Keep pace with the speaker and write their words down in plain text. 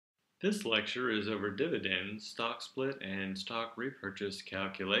This lecture is over dividends, stock split, and stock repurchase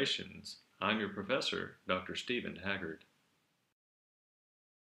calculations. I'm your professor, Dr. Stephen Haggard.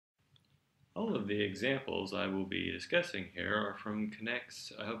 All of the examples I will be discussing here are from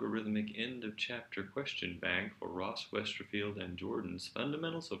Connect's algorithmic end of chapter question bank for Ross Westerfield and Jordan's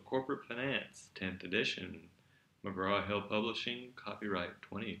Fundamentals of Corporate Finance, 10th edition, McGraw-Hill Publishing, copyright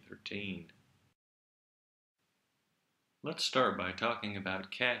 2013. Let's start by talking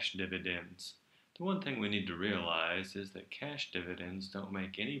about cash dividends. The one thing we need to realize is that cash dividends don't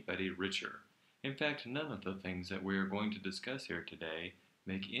make anybody richer. In fact, none of the things that we are going to discuss here today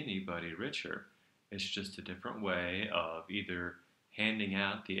make anybody richer. It's just a different way of either handing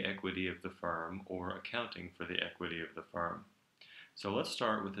out the equity of the firm or accounting for the equity of the firm. So let's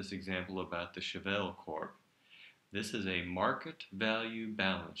start with this example about the Chevelle Corp. This is a market value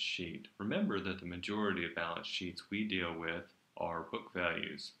balance sheet. Remember that the majority of balance sheets we deal with are book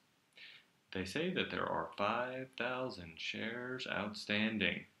values. They say that there are 5,000 shares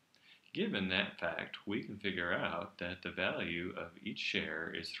outstanding. Given that fact, we can figure out that the value of each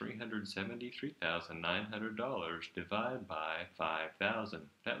share is $373,900 divided by 5,000.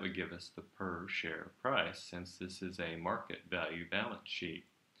 That would give us the per share price since this is a market value balance sheet.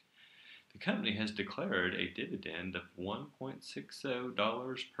 The company has declared a dividend of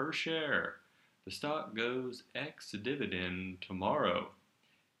 $1.60 per share. The stock goes ex-dividend tomorrow.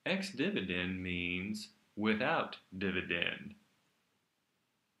 Ex-dividend means without dividend.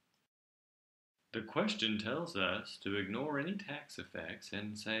 The question tells us to ignore any tax effects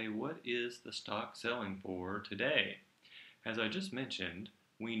and say, what is the stock selling for today? As I just mentioned,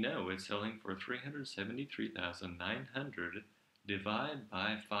 we know it's selling for $373,900 divide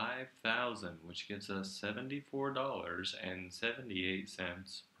by 5,000, which gives us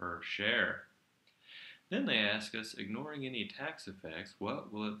 $74.78 per share. Then they ask us, ignoring any tax effects,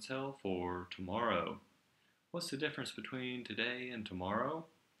 what will it sell for tomorrow? What's the difference between today and tomorrow?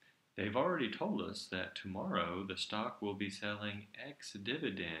 They've already told us that tomorrow the stock will be selling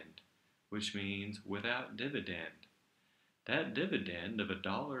ex-dividend, which means without dividend. That dividend of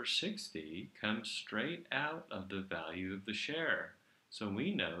 $1.60 comes straight out of the value of the share. So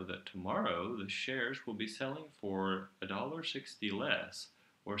we know that tomorrow the shares will be selling for $1.60 less,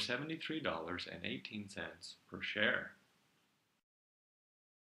 or $73.18 per share.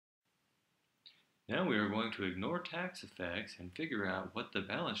 Now we are going to ignore tax effects and figure out what the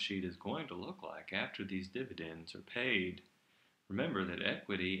balance sheet is going to look like after these dividends are paid. Remember that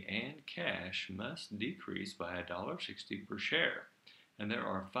equity and cash must decrease by $1.60 per share, and there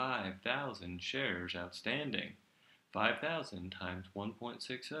are 5,000 shares outstanding. 5,000 times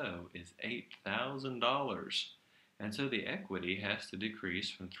 1.60 is $8,000, and so the equity has to decrease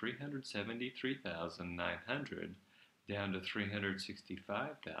from $373,900 down to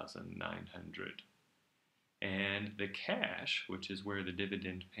 $365,900. And the cash, which is where the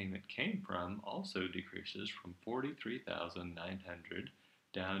dividend payment came from, also decreases from $43,900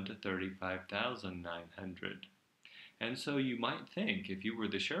 down to $35,900. And so you might think, if you were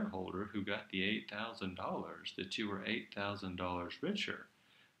the shareholder who got the $8,000, that you were $8,000 richer.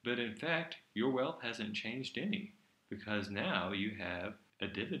 But in fact, your wealth hasn't changed any, because now you have a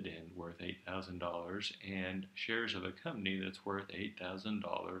dividend worth $8,000 and shares of a company that's worth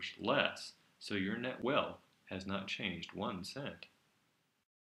 $8,000 less. So your net wealth has not changed 1 cent.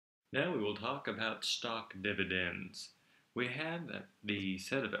 Now we will talk about stock dividends. We have the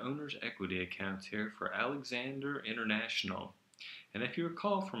set of owner's equity accounts here for Alexander International. And if you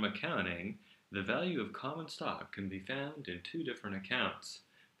recall from accounting, the value of common stock can be found in 2 different accounts: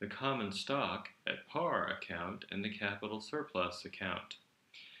 the common stock at par account and the capital surplus account.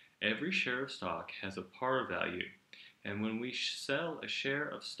 Every share of stock has a par value, and when we sell a share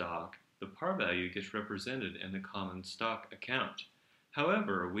of stock, the par value gets represented in the common stock account.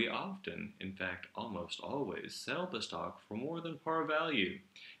 However, we often, in fact almost always, sell the stock for more than par value,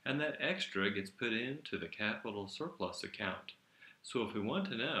 and that extra gets put into the capital surplus account. So if we want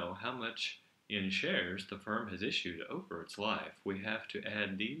to know how much in shares the firm has issued over its life, we have to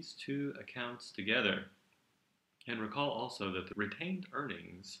add these 2 accounts together. And recall also that the retained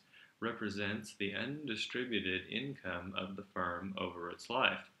earnings represents the undistributed income of the firm over its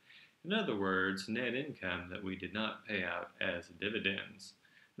life. In other words, net income that we did not pay out as dividends.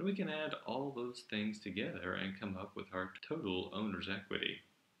 And we can add all those things together and come up with our total owner's equity.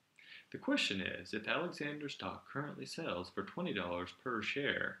 The question is, if Alexander stock currently sells for $20 per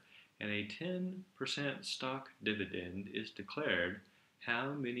share and a 10% stock dividend is declared,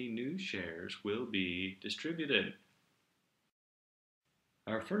 how many new shares will be distributed?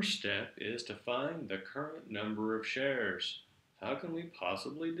 Our first step is to find the current number of shares. How can we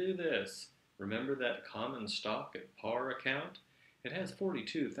possibly do this? Remember that common stock at par account? It has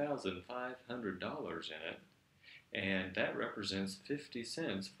 $42,500 in it, and that represents 50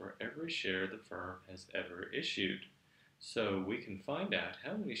 cents for every share the firm has ever issued. So we can find out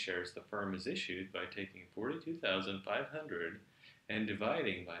how many shares the firm has issued by taking 42,500 and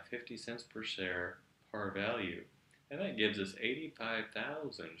dividing by 50 cents per share par value. And that gives us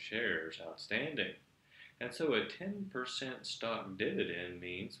 85,000 shares outstanding. And so a 10% stock dividend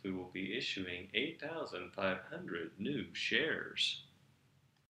means we will be issuing 8,500 new shares.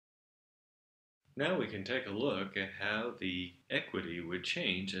 Now we can take a look at how the equity would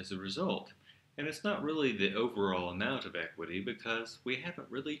change as a result. And it's not really the overall amount of equity because we haven't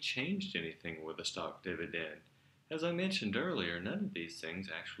really changed anything with a stock dividend. As I mentioned earlier, none of these things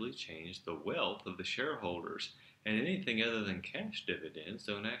actually change the wealth of the shareholders, and anything other than cash dividends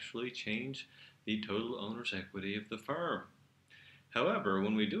don't actually change the total owner's equity of the firm. However,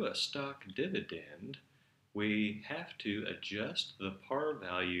 when we do a stock dividend, we have to adjust the par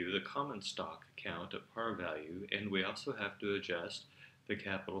value, the common stock account at par value, and we also have to adjust the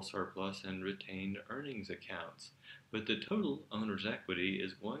capital surplus and retained earnings accounts. But the total owner's equity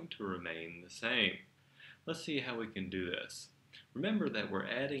is going to remain the same. Let's see how we can do this. Remember that we're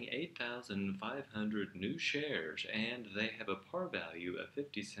adding 8,500 new shares and they have a par value of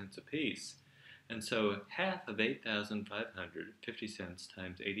 50 cents apiece. And so half of 8,500, 50 cents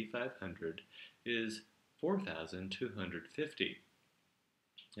times 8,500 is 4,250.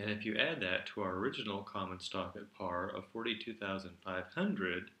 And if you add that to our original common stock at par of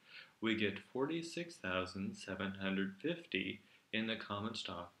 42,500, we get 46,750 in the common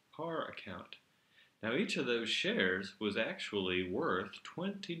stock par account. Now each of those shares was actually worth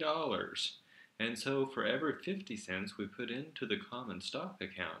 $20. And so for every 50 cents we put into the common stock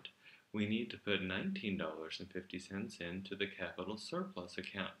account, we need to put $19.50 into the capital surplus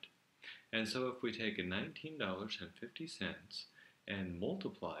account. And so if we take $19.50 and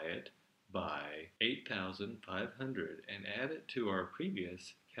multiply it by 8,500 and add it to our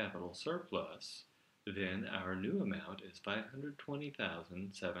previous capital surplus, then our new amount is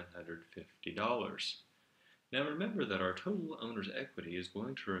 $520,750. Now remember that our total owner's equity is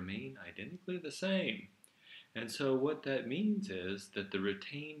going to remain identically the same. And so what that means is that the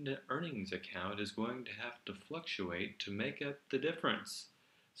retained earnings account is going to have to fluctuate to make up the difference.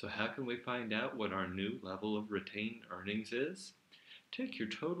 So how can we find out what our new level of retained earnings is? Take your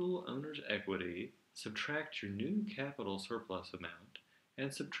total owner's equity, subtract your new capital surplus amount,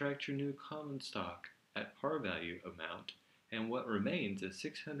 and subtract your new common stock at par value amount, and what remains is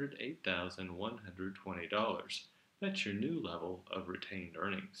 $608,120. That's your new level of retained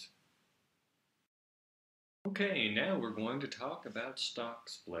earnings. Okay, now we're going to talk about stock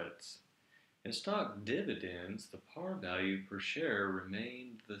splits. In stock dividends, the par value per share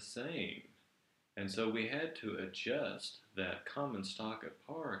remained the same. And so we had to adjust that common stock at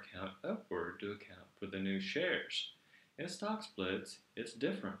par account upward to account for the new shares. In stock splits, it's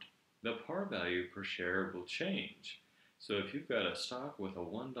different. The par value per share will change. So if you've got a stock with a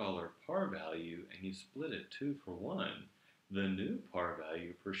 $1 par value and you split it 2 for 1, the new par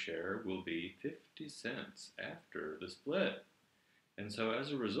value per share will be 50 cents after the split. And so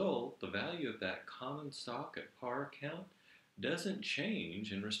as a result, the value of that common stock at par account doesn't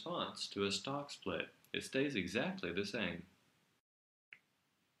change in response to a stock split. It stays exactly the same.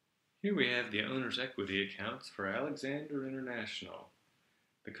 Here we have the owner's equity accounts for Alexander International.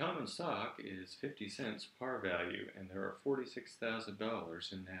 The common stock is 50 cents par value, and there are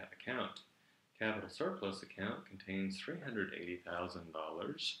 $46,000 in that account. Capital surplus account contains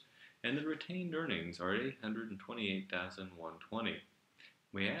 $380,000, and the retained earnings are $828,120.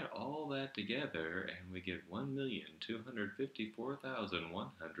 We add all that together and we get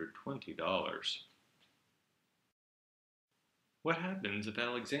 $1,254,120. What happens if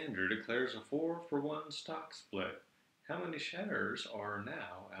Alexander declares a 4 for 1 stock split? How many shares are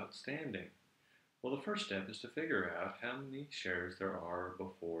now outstanding? Well, the first step is to figure out how many shares there are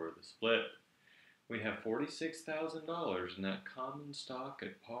before the split. We have $46,000 in that common stock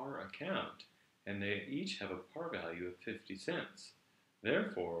at par account, and they each have a par value of 50 cents.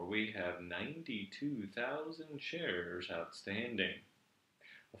 Therefore, we have 92,000 shares outstanding.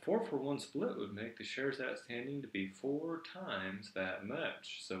 A 4 for 1 split would make the shares outstanding to be 4 times that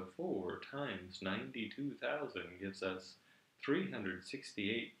much. So 4 times 92,000 gives us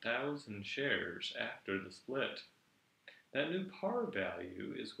 368,000 shares after the split. That new par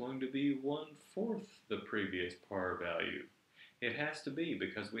value is going to be 1/4 the previous par value. It has to be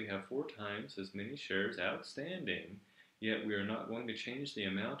because we have 4 times as many shares outstanding, yet we are not going to change the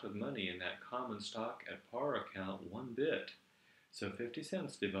amount of money in that common stock at par account one bit. So 50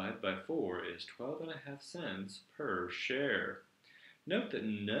 cents divided by 4 is 12.5 cents per share. Note that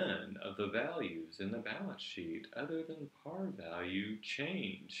none of the values in the balance sheet other than par value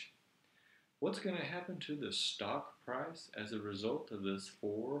change. What's going to happen to the stock price as a result of this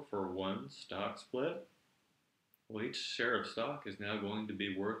 4-for-1 stock split? Well, each share of stock is now going to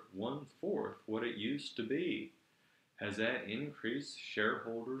be worth 1/4 what it used to be. Has that increased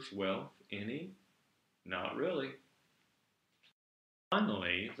shareholders' wealth any? Not really.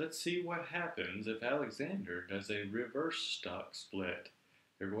 Finally, let's see what happens if Alexander does a reverse stock split.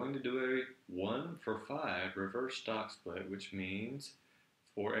 They're going to do a 1-for-5 reverse stock split, which means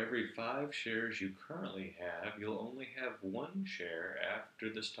for every 5 shares you currently have, you'll only have 1 share after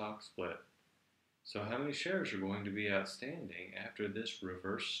the stock split. So how many shares are going to be outstanding after this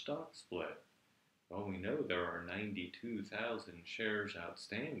reverse stock split? Well, we know there are 92,000 shares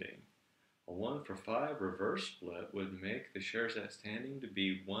outstanding. A 1-for-5 reverse split would make the shares outstanding to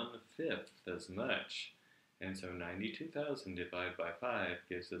be 1/5 as much. And so 92,000 divided by 5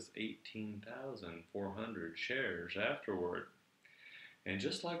 gives us 18,400 shares afterward. And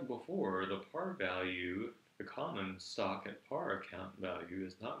just like before, the par value, the common stock at par account value,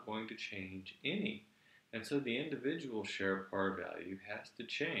 is not going to change any. And so the individual share par value has to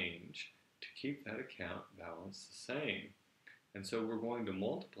change to keep that account balance the same. And so we're going to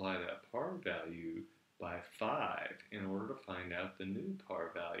multiply that par value by 5 in order to find out the new par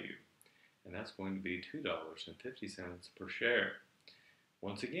value. And that's going to be $2.50 per share.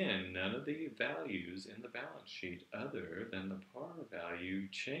 Once again, none of the values in the balance sheet other than the par value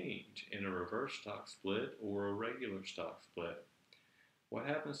change in a reverse stock split or a regular stock split. What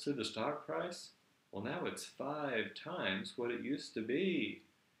happens to the stock price? Well, now it's 5 times what it used to be.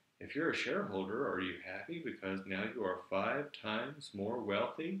 If you're a shareholder, are you happy because now you are 5 times more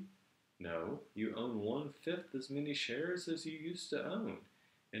wealthy? No, you own 1/5 as many shares as you used to own.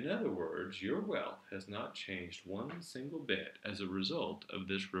 In other words, your wealth has not changed one single bit as a result of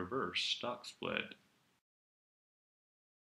this reverse stock split.